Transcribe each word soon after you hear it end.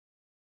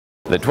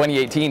The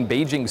 2018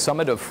 Beijing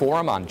Summit of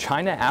Forum on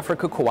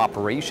China-Africa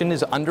Cooperation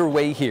is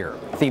underway here.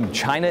 Themed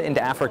China and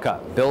Africa,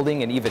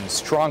 building an even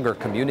stronger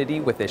community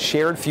with a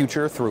shared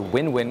future through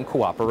win-win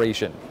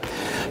cooperation.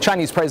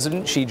 Chinese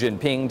President Xi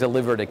Jinping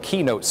delivered a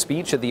keynote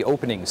speech at the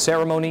opening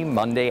ceremony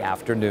Monday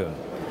afternoon.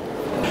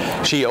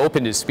 Xi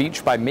opened his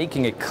speech by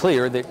making it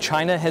clear that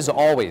China has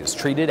always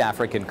treated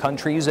African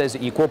countries as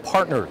equal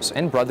partners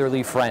and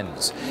brotherly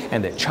friends,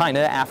 and that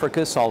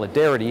China-Africa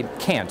solidarity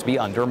can't be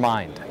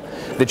undermined.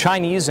 The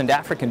Chinese and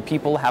African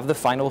people have the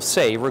final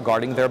say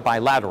regarding their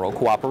bilateral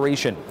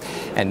cooperation,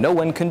 and no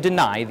one can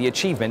deny the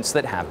achievements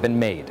that have been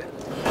made.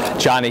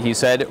 China, he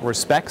said,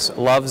 respects,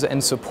 loves,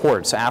 and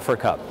supports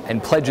Africa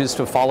and pledges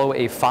to follow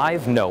a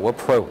 5-no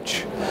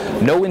approach.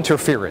 No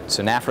interference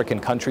in African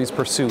countries'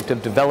 pursuit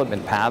of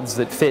development paths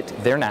that fit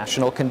their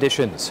national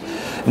conditions.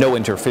 No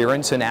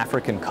interference in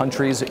African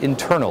countries'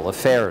 internal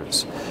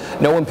affairs.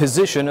 No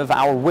imposition of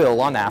our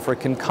will on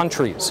African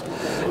countries.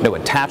 No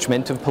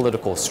attachment of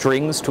political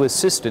strings to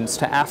assistance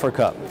to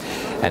Africa.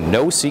 And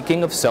no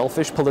seeking of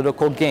selfish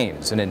political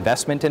gains in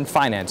investment and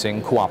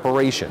financing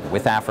cooperation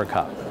with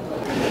Africa.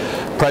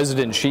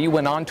 President Xi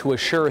went on to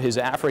assure his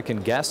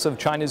African guests of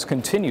China's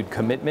continued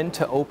commitment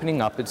to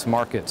opening up its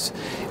markets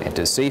and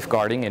to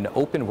safeguarding an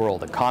open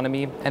world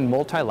economy and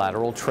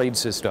multilateral trade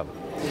system.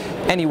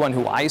 Anyone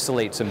who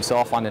isolates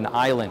himself on an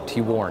island, he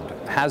warned,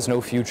 has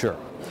no future.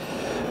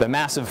 The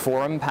massive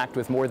forum, packed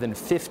with more than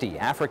 50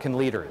 African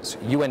leaders,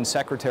 UN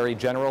Secretary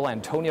General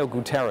Antonio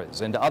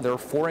Guterres and other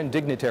foreign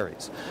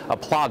dignitaries,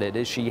 applauded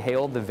as Xi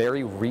hailed the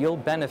very real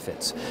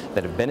benefits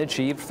that have been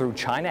achieved through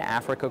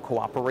China-Africa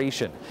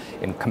cooperation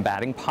in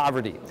combating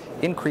poverty,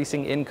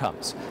 increasing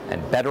incomes,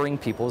 and bettering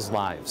people's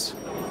lives.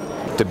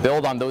 To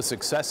build on those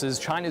successes,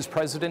 China's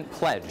president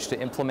pledged to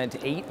implement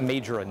 8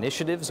 major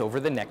initiatives over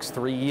the next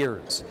 3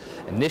 years.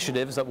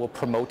 Initiatives that will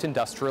promote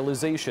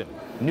industrialization,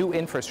 new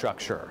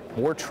infrastructure,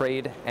 more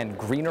trade, and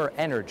greener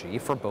energy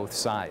for both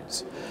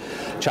sides.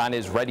 China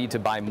is ready to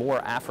buy more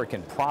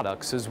African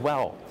products as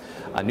well.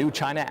 A new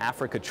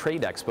China-Africa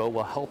Trade Expo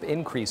will help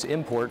increase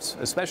imports,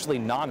 especially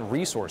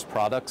non-resource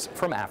products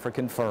from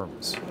African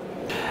firms.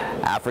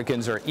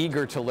 Africans are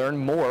eager to learn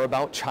more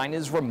about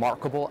China's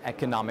remarkable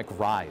economic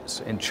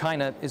rise, and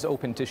China is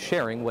open to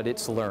sharing what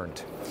it's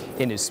learned.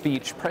 In his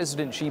speech,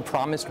 President Xi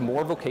promised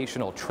more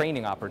vocational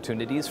training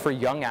opportunities for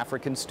young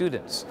African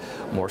students,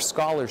 more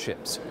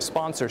scholarships,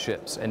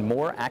 sponsorships, and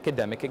more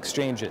academic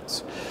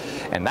exchanges.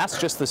 And that's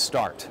just the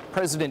start.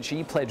 President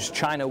Xi pledged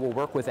China will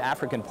work with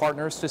African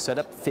partners to set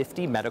up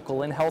 50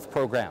 medical and health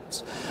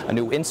programs, a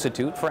new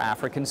institute for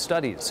African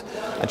studies,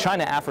 a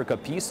China-Africa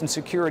Peace and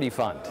Security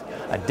Fund,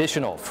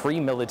 additional free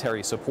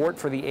military support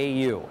for the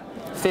AU,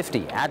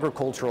 50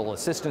 agricultural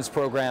assistance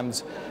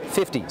programs,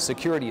 50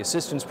 security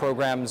assistance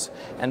programs,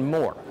 and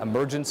more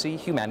emergency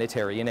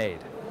humanitarian aid.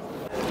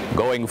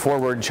 Going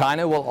forward,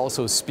 China will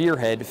also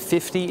spearhead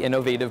 50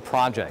 innovative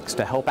projects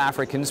to help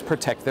Africans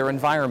protect their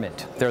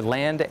environment, their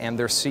land, and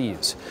their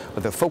seas,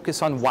 with a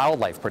focus on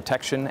wildlife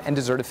protection and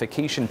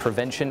desertification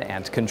prevention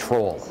and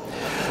control.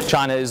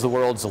 China is the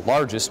world's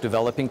largest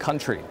developing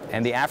country,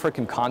 and the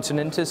African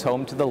continent is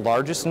home to the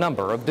largest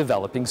number of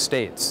developing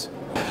states.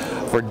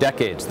 For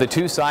decades, the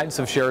two sides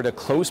have shared a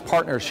close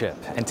partnership,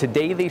 and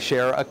today they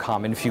share a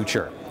common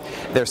future.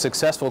 Their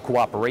successful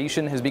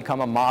cooperation has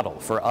become a model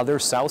for other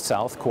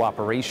South-South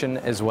cooperation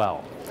as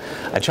well.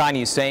 A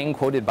Chinese saying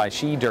quoted by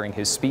Xi during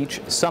his speech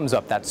sums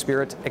up that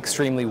spirit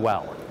extremely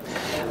well.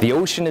 The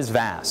ocean is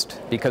vast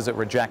because it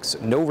rejects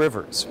no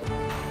rivers.